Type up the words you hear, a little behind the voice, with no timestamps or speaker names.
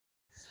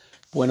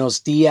Buenos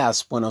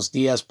dias, buenos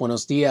dias,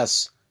 buenos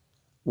dias.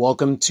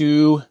 Welcome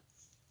to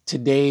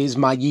today's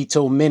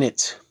Mayito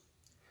Minute.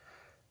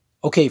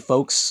 Okay,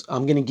 folks,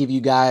 I'm going to give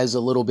you guys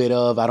a little bit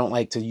of, I don't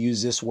like to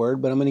use this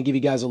word, but I'm going to give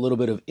you guys a little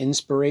bit of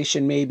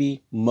inspiration,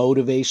 maybe,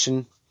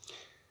 motivation,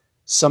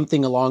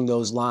 something along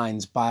those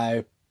lines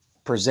by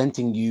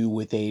presenting you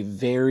with a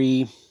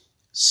very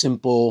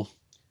simple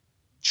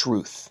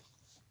truth.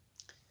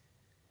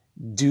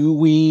 Do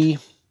we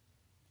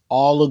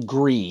all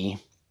agree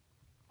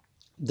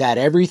that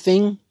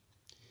everything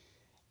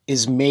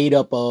is made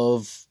up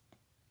of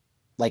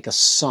like a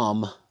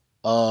sum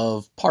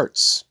of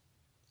parts?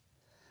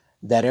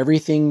 That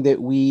everything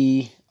that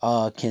we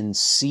can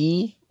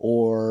see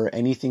or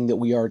anything that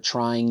we are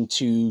trying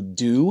to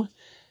do,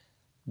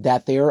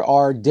 that there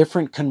are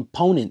different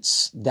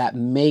components that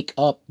make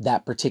up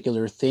that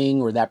particular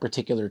thing or that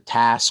particular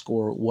task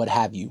or what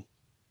have you,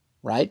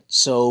 right?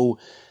 So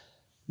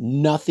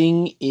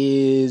nothing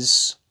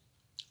is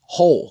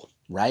whole,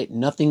 right?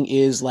 Nothing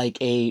is like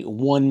a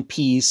one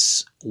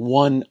piece,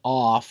 one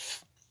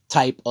off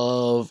type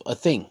of a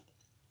thing.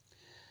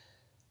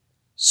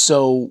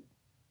 So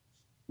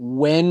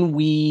when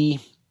we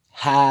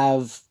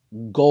have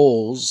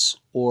goals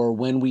or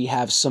when we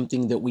have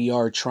something that we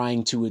are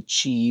trying to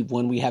achieve,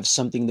 when we have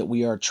something that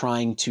we are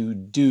trying to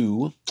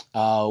do,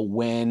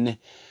 when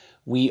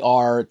we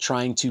are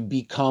trying to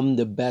become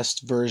the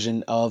best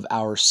version of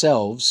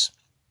ourselves,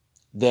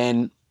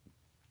 then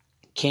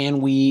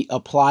can we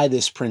apply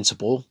this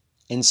principle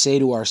and say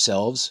to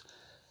ourselves,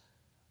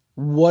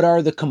 what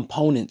are the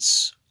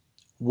components?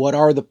 What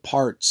are the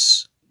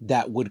parts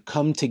that would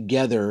come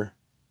together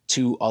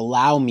to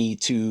allow me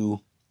to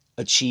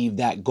achieve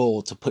that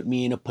goal, to put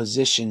me in a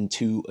position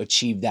to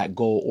achieve that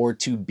goal, or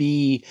to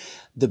be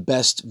the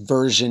best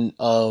version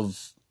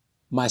of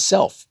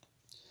myself?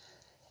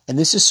 And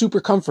this is super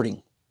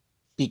comforting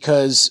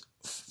because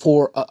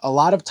for a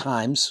lot of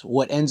times,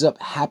 what ends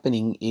up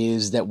happening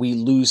is that we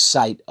lose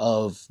sight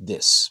of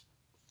this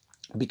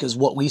because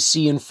what we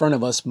see in front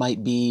of us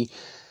might be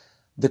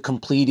the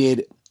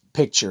completed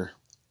picture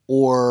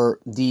or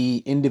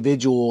the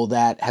individual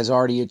that has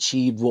already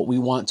achieved what we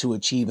want to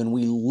achieve. And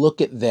we look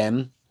at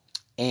them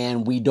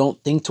and we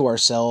don't think to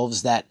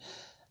ourselves that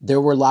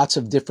there were lots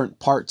of different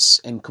parts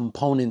and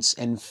components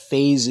and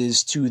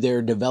phases to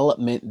their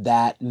development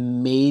that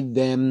made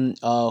them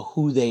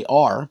who they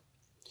are.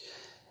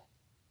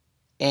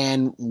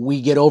 And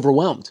we get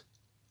overwhelmed.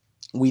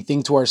 We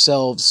think to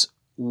ourselves,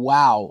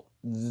 wow,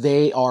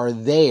 they are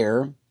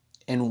there,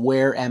 and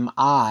where am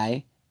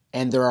I?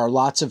 And there are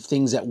lots of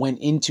things that went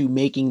into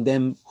making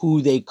them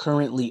who they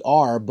currently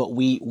are, but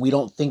we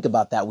don't think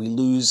about that. We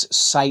lose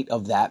sight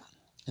of that,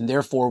 and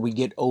therefore we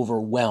get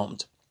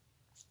overwhelmed.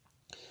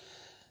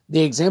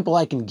 The example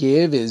I can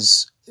give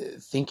is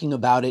thinking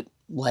about it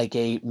like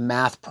a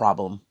math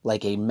problem,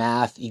 like a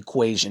math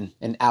equation,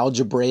 an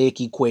algebraic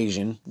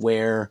equation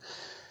where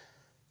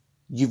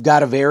you've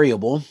got a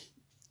variable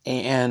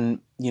and,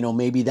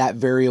 maybe that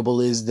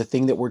variable is the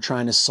thing that we're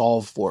trying to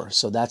solve for.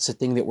 So that's the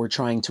thing that we're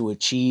trying to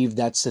achieve.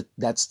 That's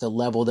the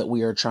level that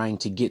we are trying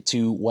to get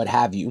to, what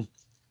have you.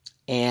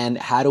 And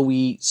how do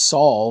we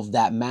solve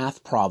that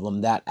math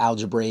problem, that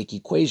algebraic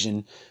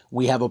equation?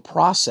 We have a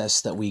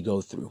process that we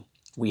go through.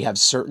 We have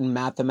certain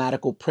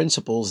mathematical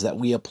principles that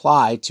we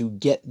apply to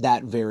get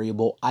that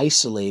variable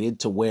isolated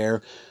to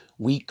where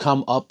we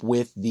come up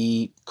with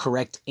the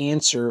correct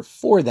answer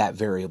for that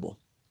variable.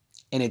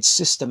 And it's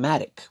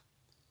systematic.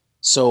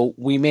 So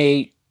we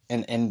may,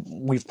 and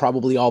we've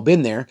probably all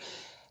been there,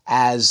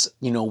 as,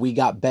 we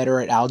got better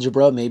at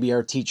algebra, maybe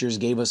our teachers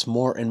gave us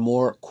more and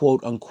more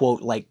quote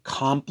unquote like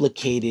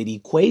complicated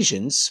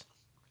equations.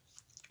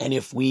 And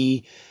if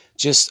we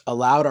just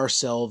allowed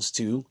ourselves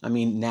to,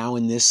 now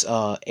in this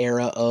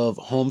era of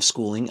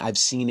homeschooling, I've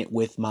seen it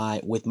with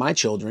my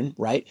children,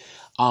 right?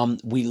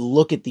 We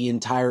look at the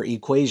entire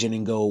equation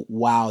and go,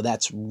 wow,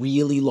 that's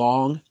really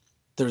long.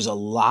 There's a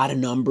lot of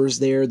numbers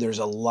there. There's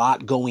a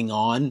lot going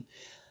on.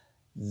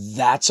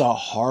 That's a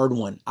hard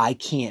one. I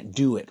can't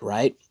do it,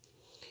 right?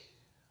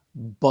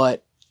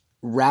 But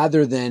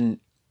rather than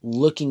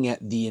looking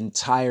at the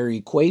entire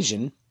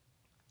equation,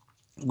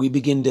 we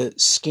begin to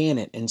scan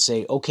it and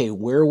say, okay,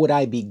 where would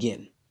I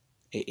begin?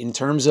 In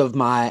terms of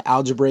my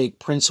algebraic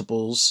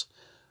principles,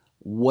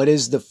 what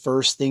is the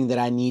first thing that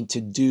I need to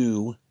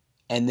do?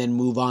 And then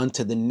move on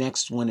to the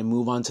next one and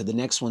move on to the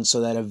next one so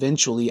that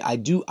eventually I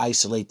do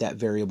isolate that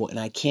variable and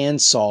I can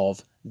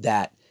solve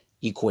that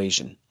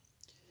equation.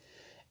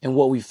 And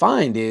what we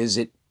find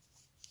is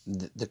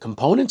the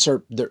components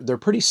they're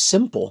pretty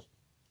simple.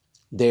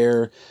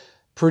 They're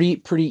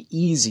pretty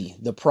easy.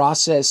 The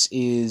process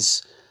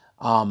is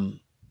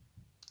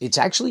it's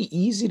actually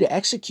easy to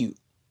execute.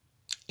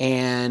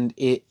 And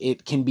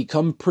it can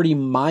become pretty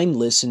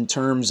mindless in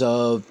terms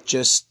of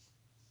just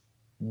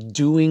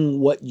doing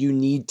what you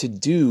need to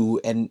do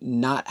and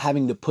not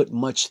having to put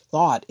much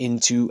thought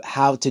into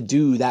how to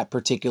do that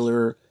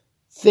particular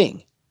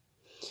thing.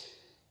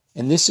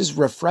 And this is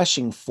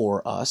refreshing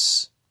for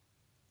us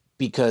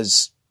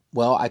because,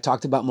 well, I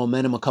talked about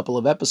momentum a couple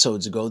of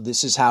episodes ago.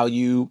 This is how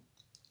you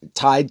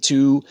tied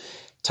to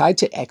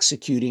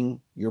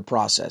executing your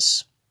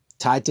process,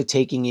 tied to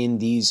taking in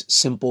these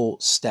simple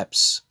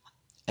steps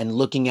and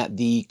looking at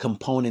the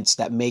components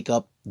that make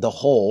up the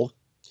whole.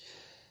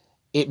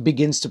 It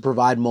begins to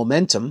provide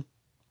momentum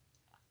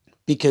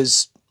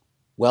because,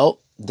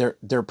 well,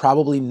 they're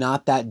probably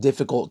not that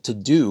difficult to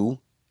do.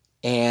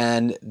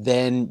 And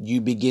then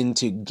you begin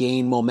to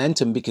gain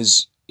momentum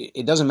because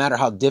it doesn't matter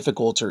how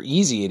difficult or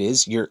easy it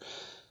is, you're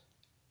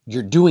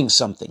doing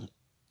something.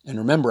 And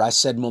remember, I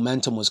said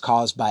momentum was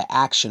caused by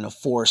action, a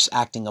force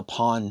acting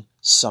upon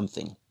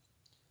something.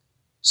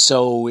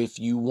 So if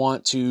you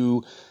want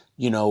to,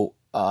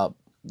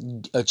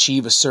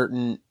 achieve a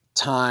certain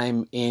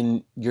time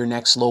in your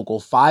next local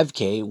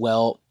 5K,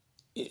 well,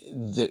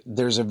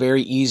 there's a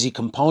very easy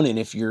component.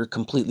 If you're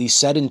completely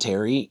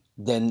sedentary,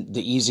 then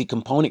the easy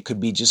component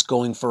could be just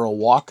going for a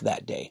walk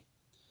that day.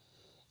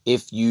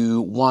 If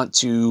you want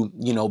to,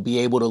 be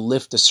able to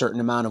lift a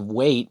certain amount of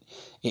weight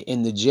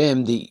in the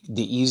gym, the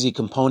easy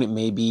component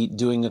may be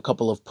doing a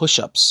couple of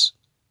push-ups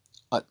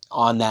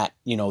on that,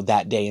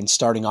 that day and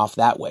starting off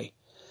that way.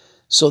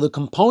 So the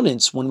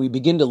components, when we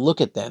begin to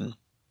look at them,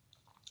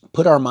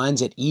 put our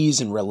minds at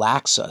ease and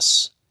relax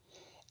us.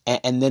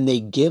 And then they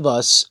give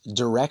us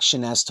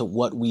direction as to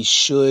what we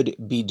should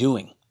be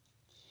doing.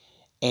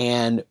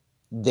 And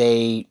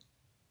they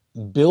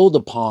build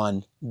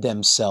upon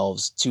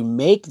themselves to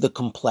make the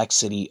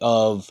complexity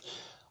of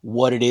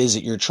what it is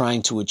that you're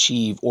trying to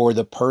achieve or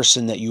the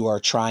person that you are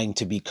trying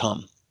to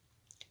become.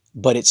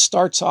 But it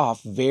starts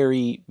off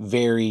very,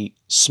 very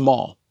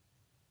small.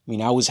 I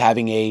mean, I was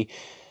having a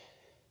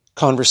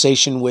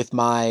conversation with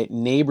my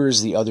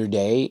neighbors the other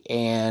day,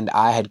 and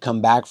I had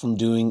come back from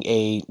doing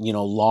a,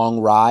 long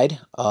ride,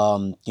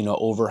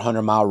 over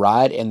 100-mile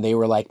ride. And they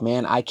were like,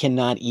 man, I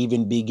cannot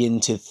even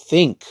begin to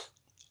think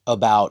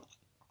about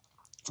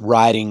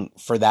riding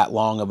for that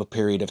long of a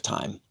period of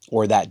time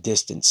or that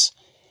distance.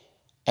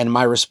 And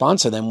my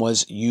response to them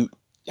was,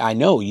 I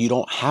know you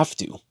don't have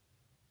to.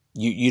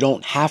 You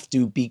don't have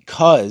to,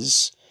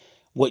 because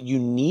what you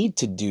need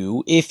to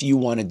do, if you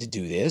wanted to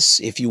do this,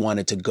 if you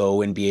wanted to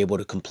go and be able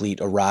to complete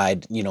a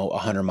ride,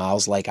 100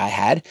 miles like I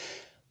had,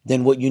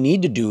 then what you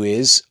need to do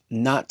is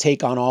not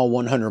take on all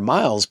 100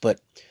 miles, but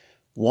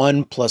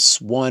 1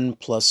 + 1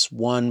 +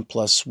 1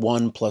 +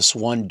 1 +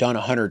 1 done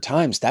 100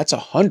 times. That's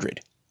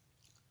 100.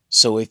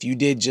 So if you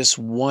did just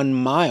 1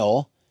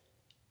 mile,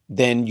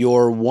 then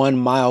you're 1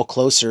 mile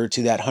closer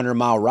to that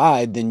 100-mile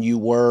ride than you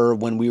were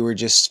when we were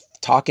just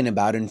talking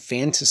about and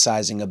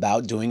fantasizing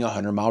about doing a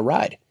 100-mile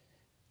ride.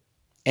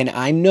 And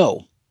I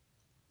know,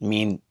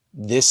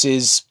 this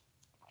is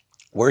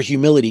where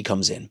humility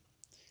comes in,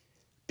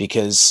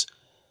 because,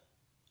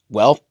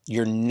 well,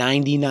 you're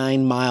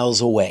 99 miles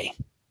away,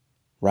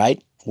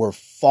 right? We're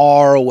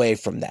far away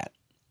from that.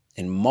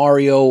 And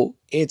Mario,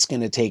 it's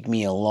going to take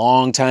me a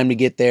long time to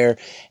get there.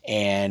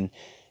 And,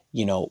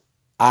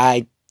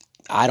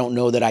 I don't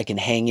know that I can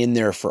hang in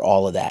there for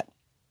all of that.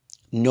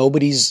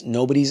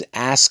 Nobody's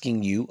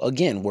asking you.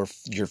 Again,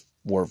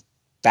 we're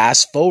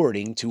fast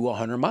forwarding to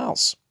 100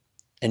 miles.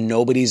 And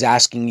nobody's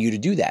asking you to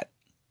do that.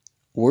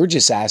 We're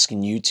just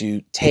asking you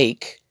to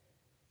take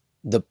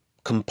the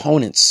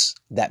components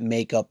that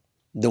make up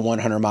the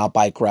 100-mile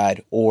bike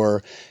ride,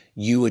 or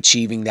you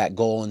achieving that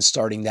goal and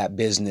starting that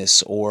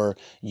business, or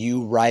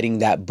you writing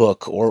that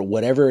book, or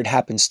whatever it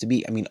happens to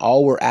be.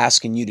 All we're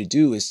asking you to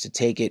do is to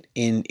take it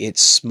in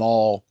its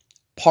small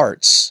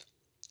parts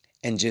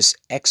and just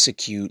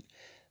execute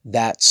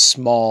that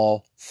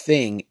small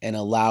thing and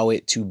allow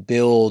it to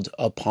build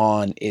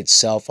upon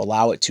itself,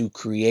 allow it to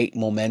create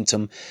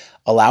momentum,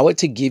 allow it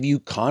to give you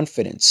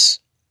confidence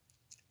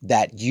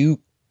that you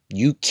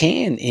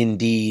can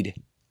indeed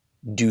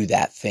do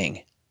that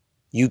thing.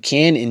 You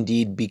can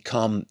indeed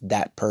become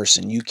that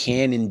person. You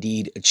can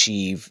indeed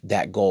achieve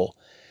that goal.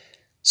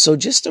 So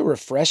just a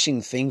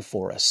refreshing thing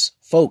for us.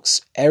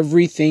 Folks,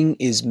 everything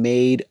is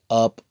made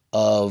up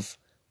of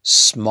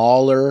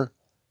smaller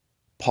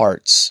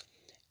parts.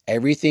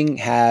 Everything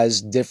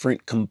has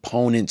different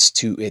components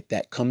to it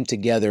that come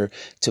together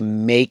to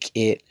make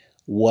it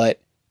what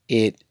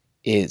it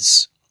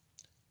is.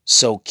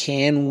 So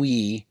can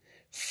we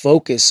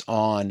focus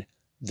on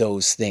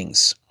those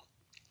things?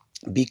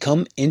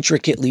 Become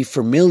intricately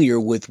familiar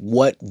with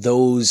what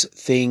those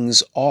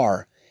things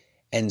are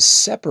and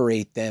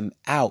separate them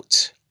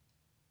out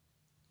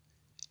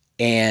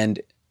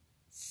and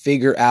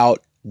figure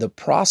out the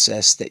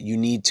process that you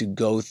need to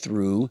go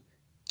through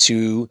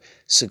to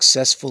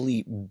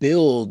successfully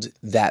build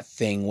that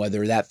thing,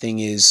 whether that thing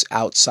is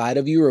outside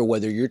of you or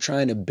whether you're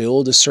trying to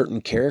build a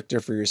certain character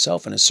for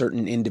yourself and a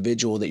certain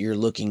individual that you're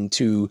looking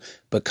to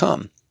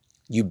become.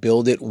 You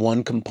build it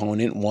one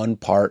component, one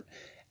part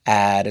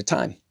at a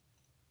time.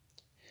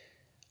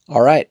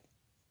 All right,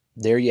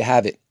 there you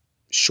have it.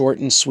 Short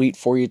and sweet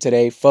for you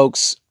today,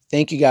 folks.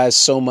 Thank you guys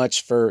so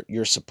much for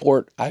your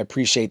support. I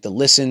appreciate the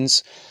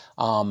listens.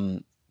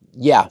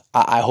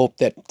 I hope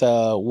that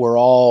we're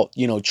all,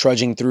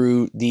 trudging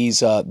through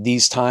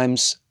these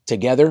times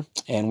together,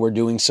 and we're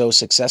doing so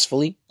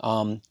successfully.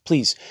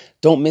 Please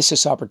don't miss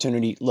this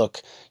opportunity.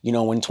 Look,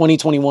 when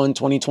 2021,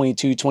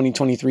 2022,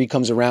 2023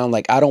 comes around,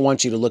 I don't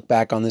want you to look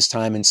back on this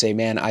time and say,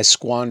 man, I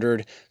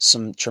squandered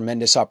some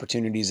tremendous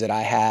opportunities that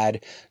I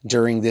had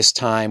during this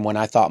time when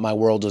I thought my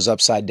world was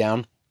upside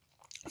down.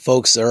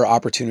 Folks, there are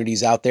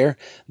opportunities out there.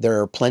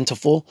 They're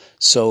plentiful.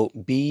 So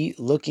be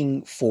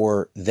looking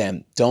for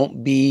them.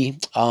 Don't be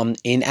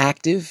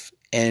inactive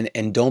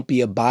and don't be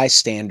a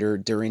bystander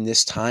during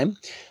this time.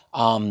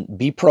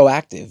 Be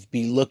proactive.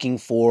 Be looking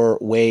for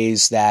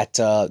ways that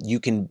you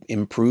can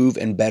improve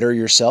and better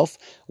yourself,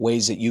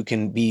 ways that you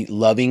can be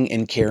loving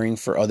and caring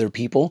for other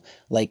people.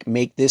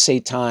 Make this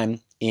a time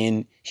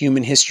in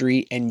human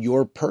history and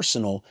your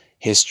personal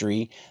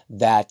history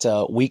that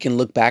we can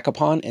look back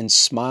upon and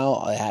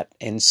smile at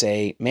and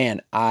say,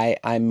 man,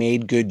 I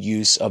made good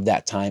use of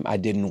that time. I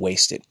didn't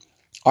waste it.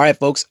 All right,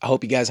 folks, I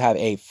hope you guys have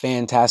a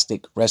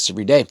fantastic rest of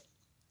your day.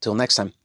 Till next time.